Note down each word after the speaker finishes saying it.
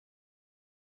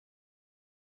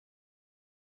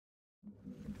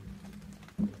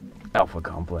Alpha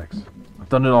complex. I've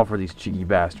done it all for these cheeky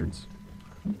bastards.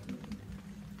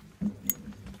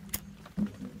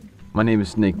 My name is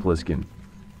Snake Plissken,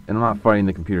 and I'm not fighting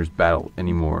the computer's battle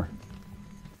anymore.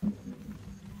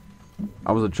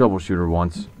 I was a troubleshooter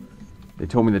once. They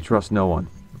told me to trust no one.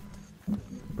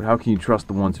 But how can you trust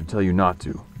the ones who tell you not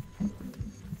to?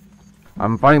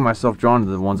 I'm finding myself drawn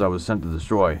to the ones I was sent to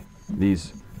destroy,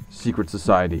 these secret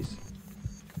societies.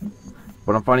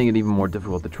 But I'm finding it even more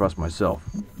difficult to trust myself.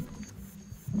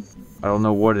 I don't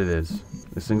know what it is.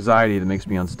 This anxiety that makes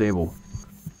me unstable.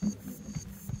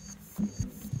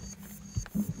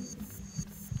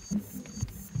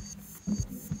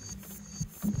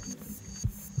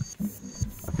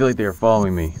 I feel like they are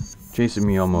following me, chasing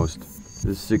me almost.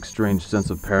 This sick, strange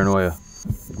sense of paranoia,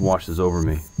 it washes over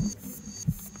me.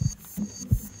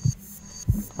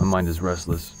 My mind is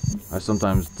restless. I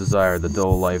sometimes desire the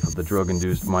dull life of the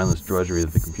drug-induced mindless drudgery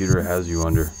that the computer has you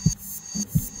under.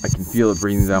 I can feel it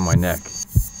breathing down my neck.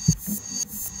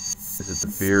 Is it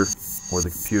the fear or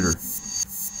the computer?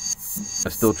 I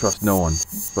still trust no one,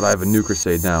 but I have a new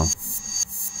crusade now.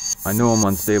 I know I'm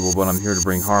unstable, but I'm here to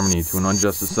bring harmony to an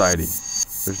unjust society.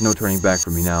 There's no turning back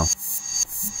for me now.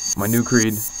 My new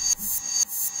creed: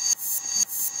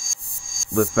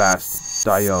 live fast,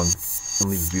 die young, and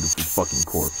leave a beautiful fucking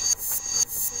corpse.